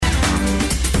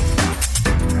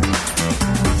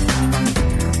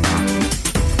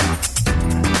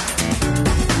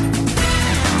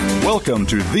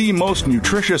Welcome to the most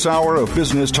nutritious hour of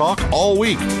business talk all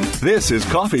week. This is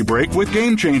Coffee Break with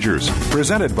Game Changers,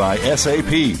 presented by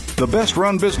SAP. The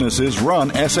best-run businesses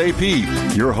run SAP.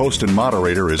 Your host and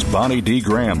moderator is Bonnie D.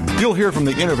 Graham. You'll hear from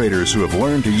the innovators who have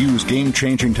learned to use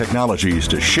game-changing technologies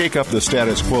to shake up the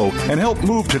status quo and help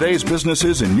move today's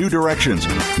businesses in new directions.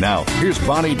 Now, here's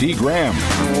Bonnie D. Graham.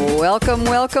 Welcome,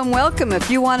 welcome, welcome. If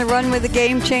you want to run with the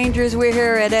Game Changers, we're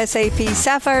here at SAP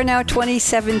SAPPHIRE Now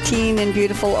 2017 in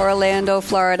beautiful Orlando,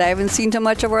 Florida. I haven't seen too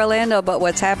much of Orlando, but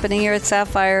what's happening here at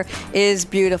SAPPHIRE is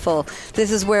beautiful.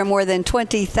 This is where more than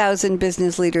 20,000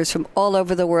 business leaders from all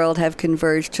over the world have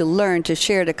converged to learn, to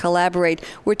share, to collaborate.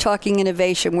 We're talking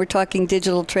innovation. We're talking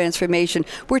digital transformation.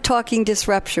 We're talking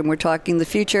disruption. We're talking the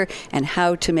future and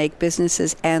how to make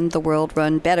businesses and the world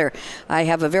run better. I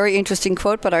have a very interesting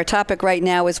quote, but our topic right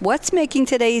now is what's making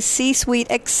today's C-suite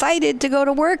excited to go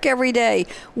to work every day?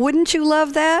 Wouldn't you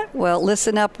love that? Well,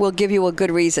 listen up. We'll give you a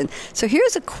good reason. So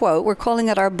here's a quote. We're calling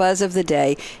it our buzz of the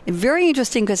day. And very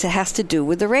interesting because it has to do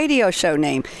with the radio show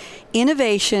name.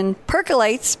 Innovation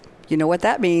percolates. You know what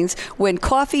that means, when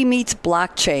coffee meets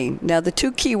blockchain. Now, the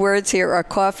two key words here are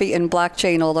coffee and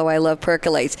blockchain, although I love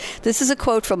percolates. This is a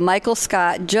quote from Michael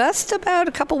Scott just about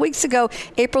a couple weeks ago,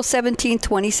 April 17,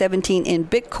 2017, in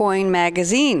Bitcoin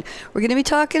Magazine. We're going to be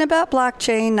talking about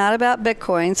blockchain, not about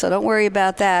Bitcoin, so don't worry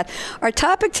about that. Our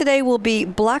topic today will be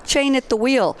blockchain at the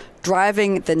wheel,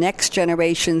 driving the next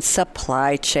generation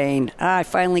supply chain. I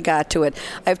finally got to it.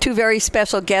 I have two very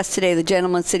special guests today. The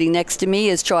gentleman sitting next to me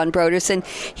is Sean Broderson.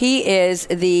 He is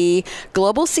the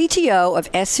Global CTO of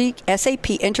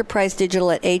SAP Enterprise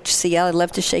Digital at HCL. I'd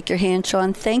love to shake your hand,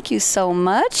 Sean. Thank you so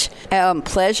much.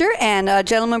 Pleasure. And a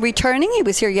gentleman returning, he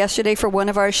was here yesterday for one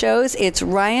of our shows. It's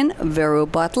Ryan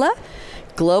Verubotla,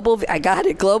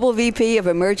 Global VP of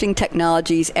Emerging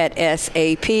Technologies at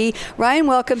SAP. Ryan,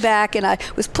 welcome back. And I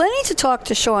was planning to talk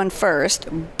to Sean first,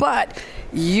 but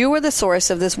you were the source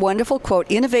of this wonderful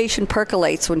quote, innovation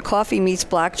percolates when coffee meets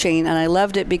blockchain. And I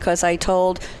loved it because I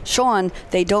told Sean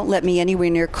they don't let me anywhere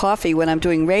near coffee when I'm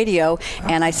doing radio.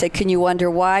 And I said, can you wonder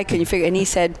why? Can you figure? And he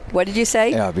said, what did you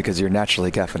say? Yeah, because you're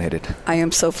naturally caffeinated. I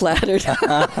am so flattered.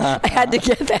 I had to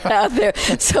get that out there.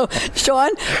 So,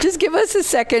 Sean, just give us a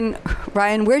second.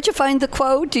 Ryan, where'd you find the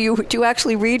quote? Do you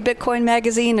actually read Bitcoin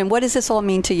Magazine? And what does this all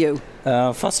mean to you?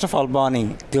 First of all,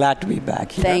 Bonnie, glad to be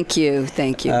back here.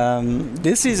 Thank you.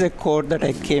 This is a quote that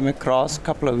I came across a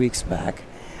couple of weeks back.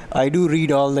 I do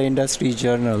read all the industry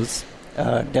journals,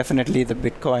 definitely the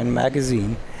Bitcoin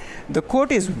Magazine. The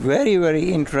quote is very,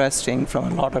 very interesting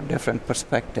from a lot of different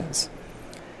perspectives.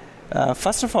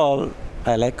 First of all,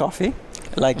 I like coffee,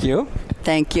 like you.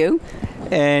 Thank you.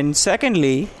 And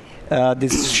secondly,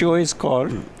 this show is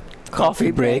called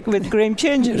Coffee Break with Game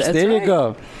Changers. That's there right. You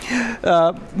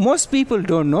go. Most people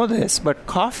don't know this, but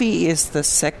coffee is the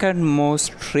second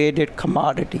most traded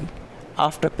commodity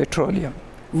after petroleum.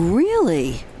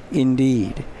 Really?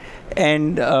 Indeed.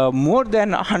 And more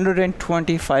than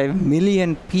 125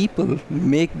 million people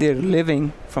make their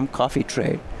living from coffee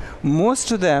trade.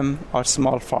 Most of them are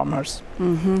small farmers.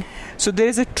 Mm-hmm. So there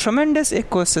is a tremendous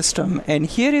ecosystem, and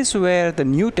here is where the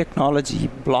new technology,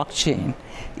 blockchain,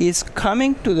 is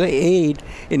coming to the aid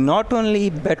in not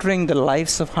only bettering the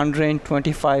lives of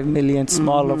 125 million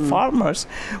smaller farmers,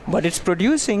 but it's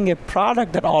producing a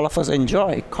product that all of us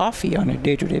enjoy, coffee, on a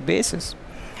day-to-day basis.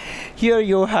 Here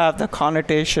you have the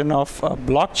connotation of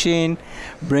blockchain,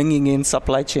 bringing in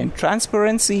supply chain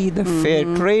transparency, the fair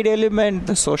trade element,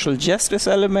 the social justice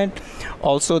element.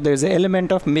 Also, there's an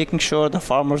element of making sure the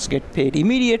farmers get paid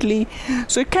immediately.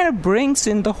 So it kind of brings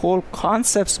in the whole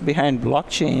concepts behind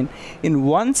blockchain in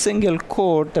one single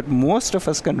code that most of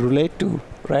us can relate to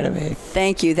right away.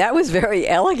 Thank you. That was very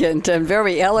elegant and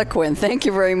very eloquent. Thank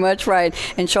you very much, Ryan.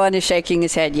 And Sean is shaking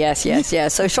his head. Yes.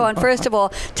 So, Sean, first of all,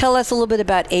 tell us a little bit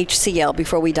about HCL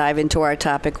before we dive into our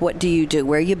topic. What do you do?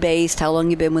 Where are you based? How long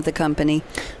have you been with the company?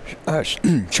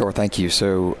 Sure, thank you.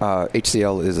 So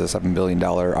HCL is a $7 billion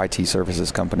IT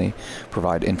services company,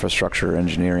 provide infrastructure,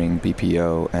 engineering,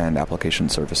 BPO, and application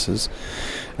services.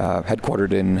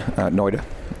 Headquartered in Noida,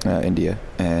 India,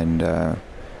 and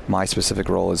my specific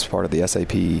role is part of the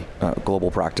SAP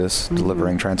global practice,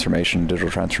 delivering transformation, digital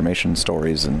transformation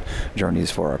stories and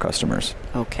journeys for our customers.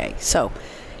 Okay, so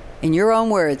in your own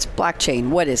words, blockchain,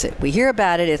 what is it? We hear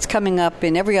about it. It's coming up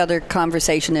in every other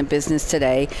conversation in business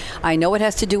today. I know it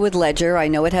has to do with ledger. I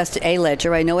know it has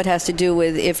to do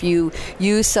with if you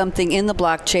use something in the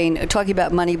blockchain, talking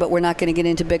about money, but we're not going to get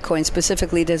into Bitcoin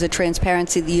specifically. There's a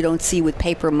transparency that you don't see with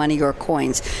paper money or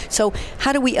coins. So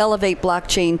how do we elevate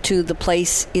blockchain to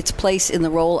its place in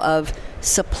the role of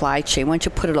supply chain? Why don't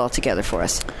you put it all together for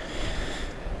us?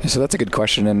 So that's a good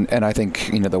question, and I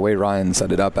think the way Ryan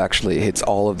set it up actually hits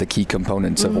all of the key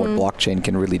components of what blockchain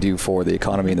can really do for the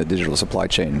economy and the digital supply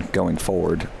chain going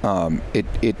forward.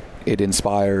 It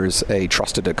inspires a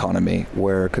trusted economy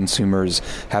where consumers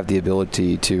have the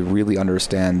ability to really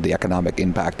understand the economic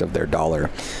impact of their dollar,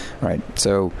 right?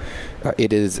 So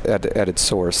it is at its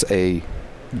source a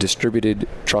distributed,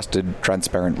 trusted,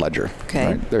 transparent ledger. Okay.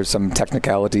 Right? There's some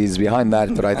technicalities behind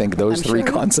that, but I think those three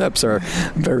concepts are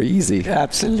very easy.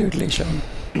 Absolutely, Sean.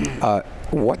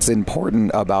 What's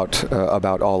important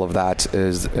about all of that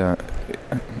is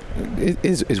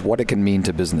what it can mean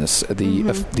to business,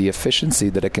 the efficiency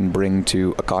that it can bring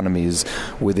to economies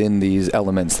within these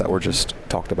elements that were just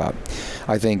talked about.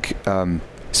 I think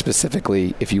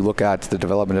specifically, if you look at the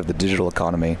development of the digital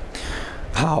economy,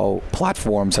 how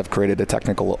platforms have created a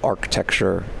technical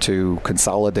architecture to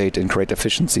consolidate and create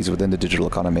efficiencies within the digital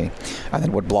economy, and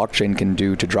then what blockchain can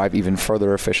do to drive even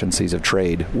further efficiencies of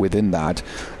trade within that,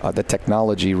 the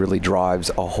technology really drives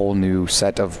a whole new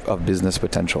set of business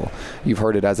potential. You've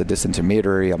heard it as a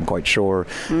disintermediary, I'm quite sure,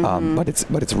 but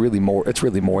it's really more. It's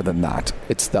really more than that.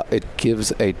 It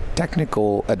gives a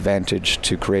technical advantage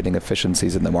to creating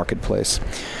efficiencies in the marketplace.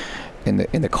 In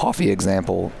the coffee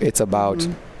example, it's about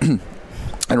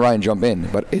and Ryan, jump in,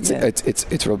 but it's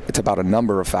about a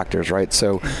number of factors, right?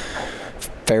 So,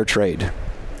 fair trade.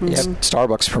 Yes.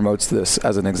 Starbucks promotes this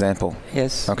as an example.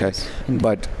 Yes. Okay. Yes.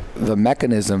 But the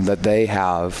mechanism that they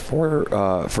have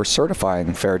for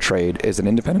certifying fair trade is an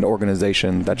independent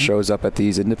organization that shows up at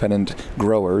these independent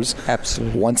growers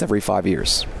once every 5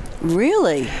 years.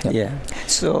 Really? Yep. Yeah.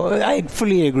 So I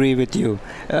fully agree with you.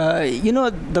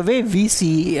 The way we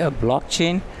see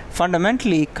blockchain,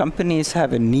 fundamentally, companies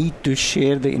have a need to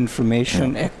share the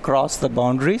information across the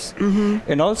boundaries.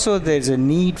 And also there's a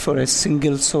need for a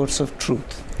single source of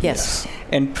truth. Yes.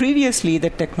 And previously,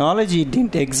 the technology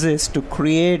didn't exist to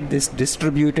create this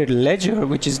distributed ledger,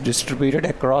 which is distributed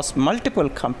across multiple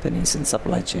companies in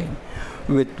supply chain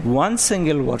with one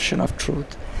single version of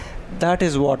truth. That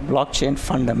is what blockchain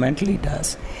fundamentally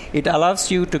does. It allows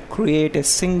you to create a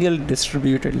single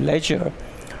distributed ledger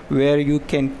where you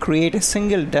can create a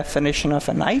single definition of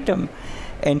an item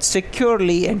and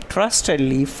securely and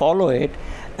trustedly follow it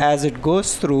as it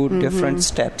goes through different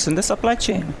steps in the supply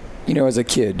chain. As a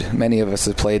kid, many of us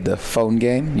have played the phone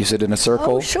game. You sit in a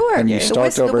circle, sure. and you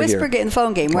start over here. The whisper game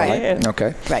phone game, right? Yeah.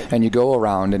 Okay. Right. And you go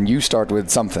around, and you start with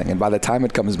something, and by the time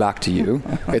it comes back to you,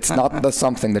 it's not the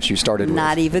something that you started with.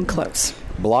 Not even close.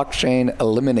 Blockchain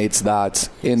eliminates that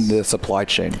in the supply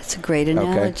chain. That's a great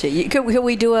analogy. Okay. Can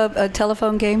we do a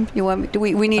telephone game? You want?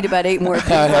 We need about 8 more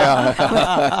people.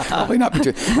 Probably not.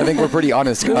 I think we're pretty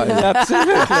honest guys.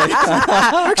 Absolutely.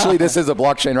 Actually, this is a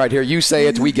blockchain right here. You say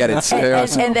it, we get it.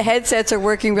 And the headsets are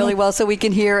working really well, so we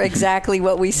can hear exactly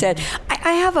what we said.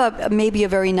 I have maybe a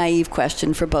very naive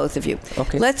question for both of you.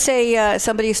 Okay. Let's say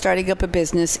somebody is starting up a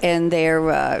business and they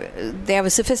have a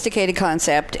sophisticated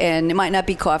concept, and it might not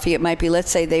be coffee. It might be,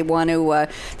 let's say they want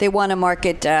to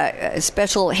market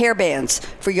special hairbands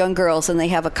for young girls, and they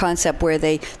have a concept where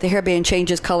the hairband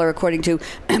changes color according to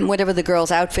whatever the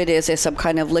girl's outfit is. There's some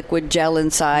kind of liquid gel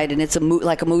inside, and it's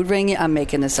like a mood ring. I'm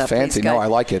making this up. Fancy. No, I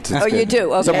like it. It's good. You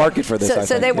do? Okay. There's a market for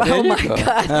this. Oh my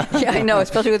God! Yeah, I know,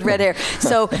 especially with red hair.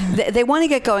 So they want to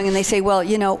get going, and they say, well,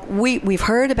 we've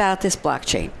heard about this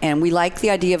blockchain, and we like the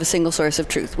idea of a single source of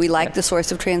truth. We like the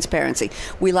source of transparency.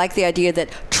 We like the idea that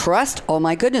trust. Oh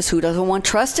my goodness, who doesn't want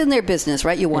trust in their business,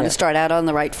 right? You want to start out on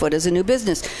the right foot as a new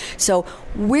business. So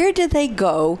where did they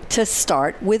go to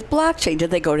start with blockchain?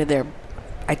 Did they go to their...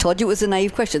 I told you it was a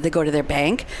naive question. Did they go to their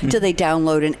bank? Did they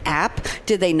download an app?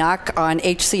 Did they knock on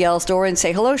HCL's door and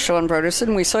say, hello, Sean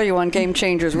Broderson, we saw you on Game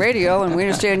Changers Radio, and we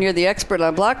understand you're the expert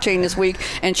on blockchain this week,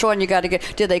 and Sean, you got to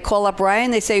get... Did they call up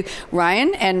Ryan? They say,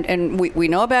 Ryan, and we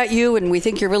know about you, and we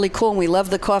think you're really cool, and we love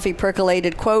the coffee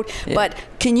percolated quote, but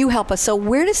can you help us? So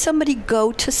where does somebody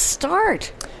go to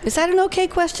start? Is that an okay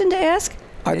question to ask?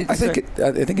 I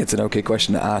think it's an okay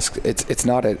question to ask. It's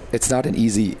not an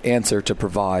easy answer to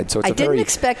provide. So I didn't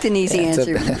expect an easy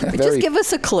answer. Just give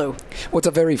us a clue. Well, it's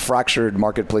a very fractured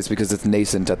marketplace because it's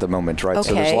nascent at the moment, right? Okay.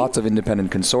 So there's lots of independent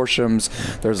consortiums.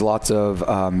 There's lots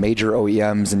of major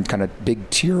OEMs and kind of big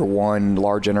tier 1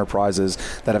 large enterprises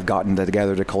that have gotten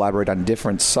together to collaborate on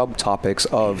different subtopics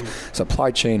of supply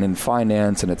chain and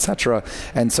finance and et cetera.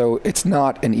 And so it's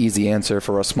not an easy answer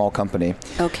for a small company.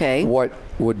 Okay. What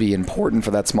would be important for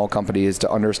that small company is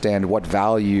to understand what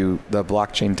value the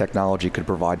blockchain technology could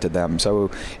provide to them.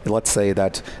 So let's say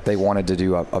that they wanted to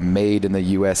do a made in the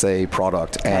USA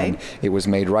product, and it was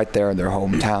made right there in their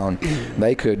hometown.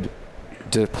 They could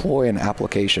deploy an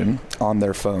application on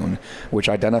their phone which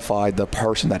identified the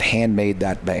person that handmade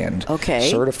that band,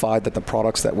 certified that the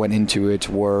products that went into it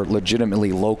were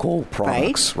legitimately local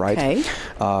products, right?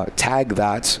 Tag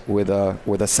that with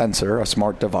a sensor, a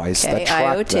smart device that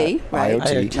tracked IoT,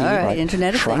 IoT, all right,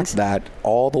 Internet of track Things. that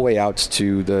all the way out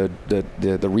to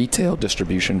the retail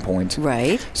distribution point.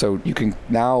 Right. So you can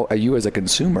now, you as a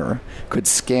consumer could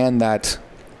scan that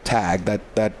tag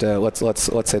that let's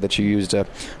say that you used a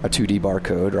 2D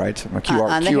barcode, right? A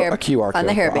QR code on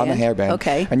the hairband.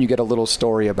 Okay. And you get a little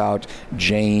story about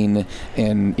Jane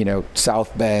in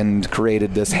South Bend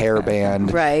created this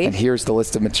hairband, right? And here's the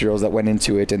list of materials that went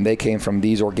into it, and they came from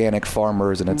these organic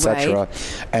farmers and etc.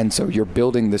 Right. And so you're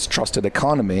building this trusted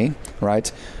economy,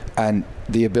 right? And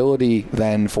the ability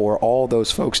then for all those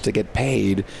folks to get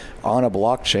paid on a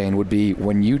blockchain would be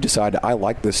when you decide, I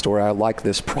like this store, I like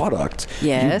this product,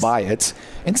 you buy it.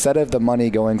 Instead of the money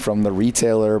going from the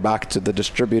retailer back to the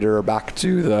distributor, back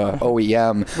to the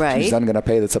OEM, who's then going to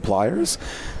pay the suppliers.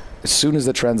 As soon as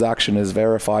the transaction is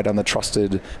verified on the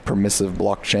trusted, permissive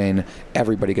blockchain,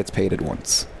 everybody gets paid at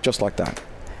once, just like that.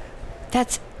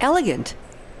 That's elegant.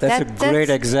 That's a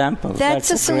great example. That's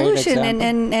a solution,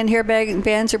 and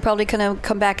hairbands are probably going to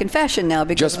come back in fashion now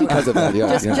because of that.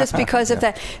 Yeah, just because of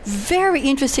that. Very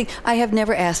interesting. I have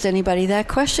never asked anybody that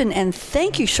question, and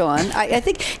thank you, Sean. I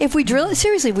think if we drill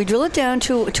it down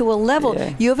to a level,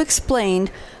 you have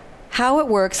explained how it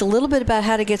works, a little bit about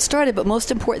how to get started, but most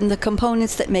important, the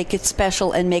components that make it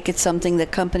special and make it something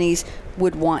that companies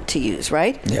would want to use.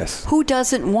 Right? Yes. Who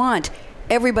doesn't want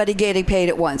everybody getting paid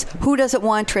at once? Who doesn't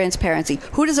want transparency?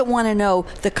 Who doesn't want to know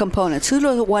the components? Who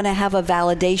doesn't want to have a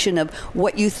validation of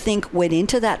what you think went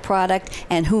into that product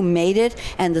and who made it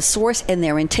and the source and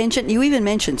their intention? You even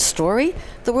mentioned story.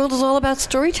 The world is all about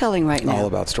storytelling right now. All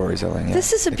about storytelling, yeah.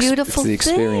 This is a beautiful thing. It's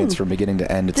the experience from beginning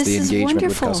to end. It's the engagement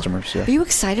with customers. Yeah. Are you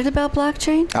excited about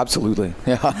blockchain? Absolutely.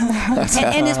 Yeah.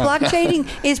 and is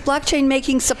blockchain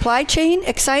making supply chain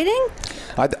exciting?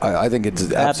 I think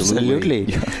it's absolutely.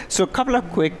 Yeah. So a couple of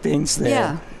quick things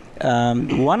there. Yeah.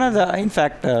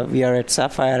 We are at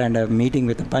Sapphire and are meeting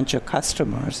with a bunch of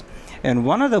customers. And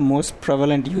one of the most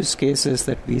prevalent use cases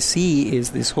that we see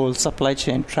is this whole supply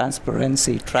chain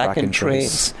transparency, track and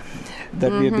trace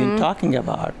that we've been talking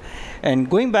about. And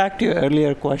going back to your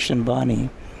earlier question, Bonnie,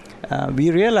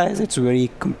 we realize it's very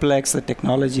complex. The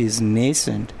technology is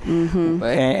nascent.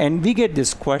 And we get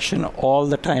this question all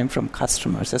the time from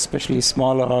customers, especially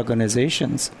smaller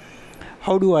organizations.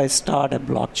 How do I start a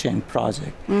blockchain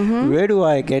project? Where do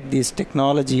I get these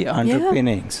technology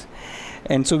underpinnings?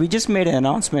 And so we just made an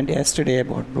announcement yesterday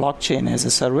about blockchain as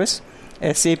a service.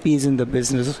 SAP is in the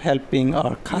business of helping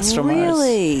our customers.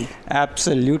 Really?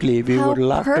 Absolutely. We would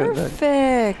love to.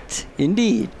 Perfect.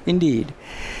 Indeed.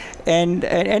 And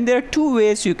there are two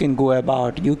ways you can go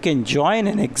about. You can join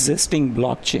an existing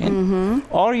blockchain,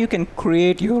 or you can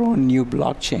create your own new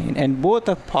blockchain, and both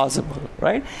are possible,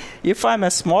 right? If I'm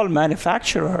a small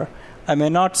manufacturer, I may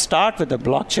not start with a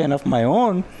blockchain of my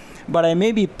own, but I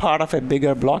may be part of a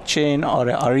bigger blockchain or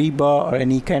a Ariba or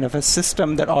any kind of a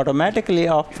system that automatically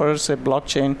offers a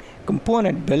blockchain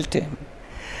component built in.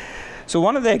 So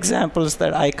one of the examples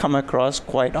that I come across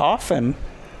quite often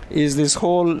is this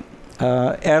whole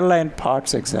airline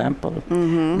parts example,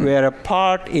 where a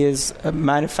part is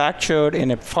manufactured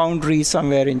in a foundry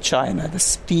somewhere in China. The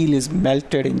steel is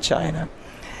melted in China.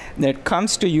 Then it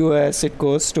comes to U.S., it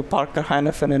goes to Parker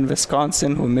Hannifin in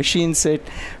Wisconsin, who machines it,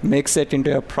 makes it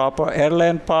into a proper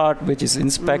airline part, which is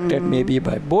inspected maybe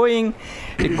by Boeing.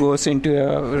 It goes into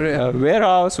a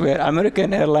warehouse where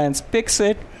American Airlines picks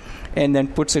it and then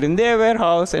puts it in their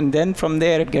warehouse, and then from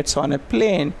there it gets on a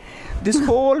plane. This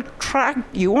whole track,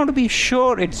 you want to be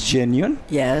sure it's genuine.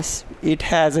 Yes. It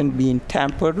hasn't been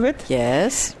tampered with.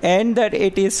 Yes. And that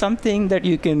it is something that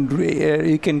you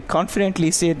can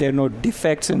confidently say there are no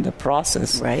defects in the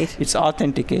process. Right. It's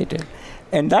authenticated.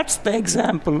 And that's the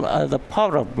example, the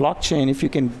power of blockchain, if you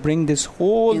can bring this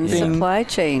whole in thing. Supply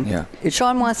chain. Yeah.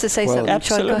 Sean wants to say something.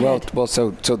 Absolutely. Sean, go ahead. Well,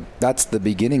 so that's the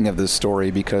beginning of this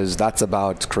story, because that's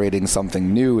about creating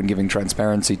something new and giving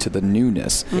transparency to the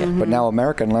newness. Yeah. But now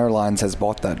American Airlines has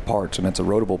bought that part, and it's a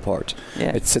roadable part.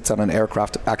 Yeah. It sits on an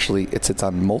aircraft. Actually, it sits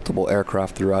on multiple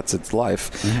aircraft throughout its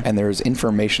life, and there's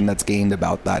information that's gained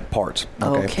about that part.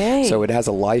 Okay. So it has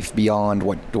a life beyond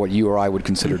what you or I would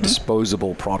consider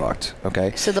disposable product. Okay.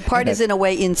 So the part is in a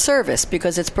way in service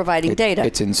because it's providing data.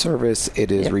 It's in service.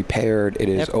 It is repaired. It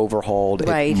is overhauled.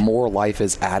 Right. More life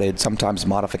is added. Sometimes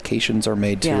modifications are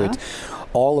made to it.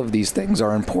 All of these things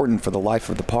are important for the life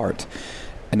of the part.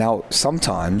 And now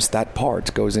sometimes that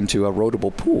part goes into a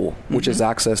roadable pool, which is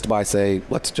accessed by, say,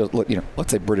 let's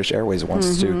say British Airways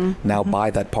wants to now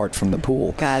buy that part from the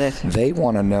pool. Got it. They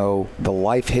want to know the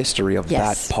life history of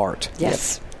that part.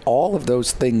 Yes. All of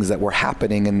those things that were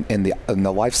happening in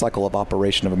the life cycle of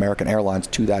operation of American Airlines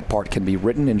to that part can be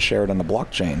written and shared on the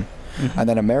blockchain. And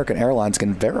then American Airlines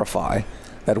can verify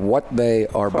that what they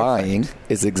are buying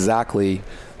is exactly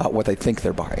what they think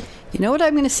they're buying. You know what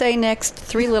I'm going to say next?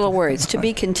 3 little words, to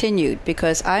be continued,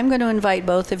 because I'm going to invite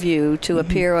both of you to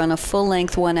appear on a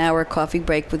full-length 1-hour Coffee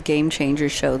Break with Game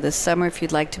Changers show this summer if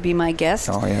you'd like to be my guest.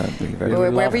 Oh, yeah.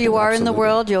 Wherever you are in the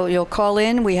world, you'll call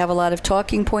in. We have a lot of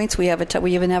talking points. We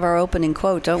even have our opening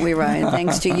quote, don't we, Ryan?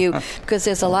 Thanks to you, because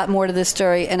there's a lot more to this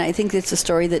story, and I think it's a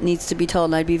story that needs to be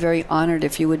told, and I'd be very honored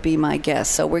if you would be my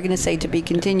guest. So we're going to say to be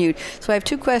continued. So I have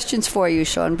 2 questions for you,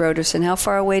 Sean Broderson. How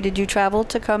far away did you travel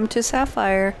to come to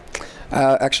Sapphire?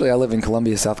 Actually, I live in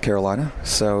Columbia, South Carolina,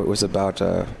 so it was about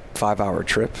a 5-hour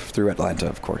trip through Atlanta,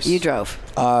 of course. You drove?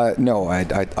 No, I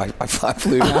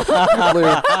flew.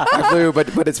 I flew,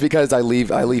 but it's because I leave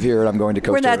here and I'm going to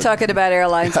Costa Rica. We're not talking about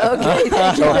airlines. Okay,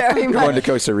 thank you very much. Going to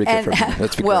Costa Rica for me.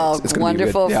 It's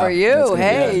wonderful for you.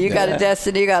 Hey, you got a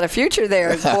destiny, you got a future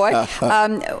there, boy.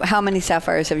 How many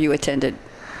Sapphires have you attended?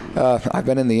 I've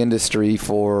been in the industry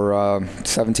for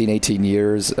 17, 18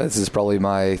 years. This is probably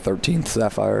my 13th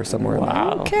Sapphire somewhere.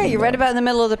 Wow. Okay, you're right about in the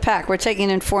middle of the pack. We're taking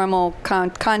an informal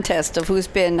contest of who's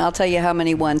been, I'll tell you how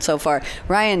many won so far.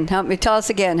 Ryan, tell us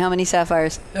again, how many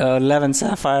Sapphires? 11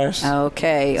 Sapphires.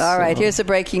 Okay, all right. Here's the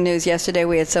breaking news. Yesterday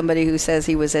we had somebody who says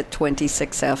he was at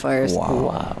 26 Sapphires.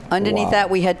 Wow. Underneath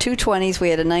that, we had 2 20s. We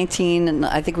had a 19, and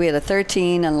I think we had a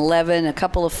 13, an 11, a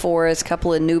couple of 4s, a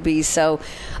couple of newbies. So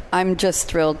I'm just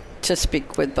thrilled to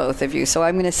speak with both of you. So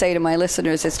I'm going to say to my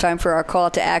listeners, it's time for our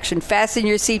call to action. Fasten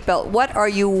your seatbelt. What are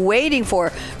you waiting for?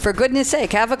 For goodness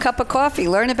sake, have a cup of coffee.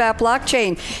 Learn about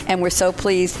blockchain. And we're so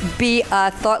pleased. Be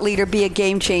a thought leader. Be a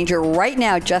game changer right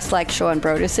now, just like Sean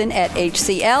Broderson at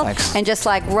HCL. Thanks. And just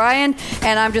like Ryan.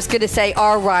 And I'm just going to say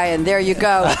our Ryan. There you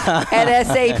go. At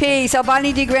SAP. So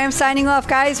Bonnie D. Graham signing off.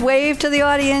 Guys, wave to the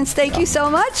audience. Thank you so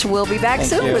much. We'll be back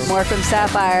soon with more from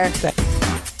Sapphire.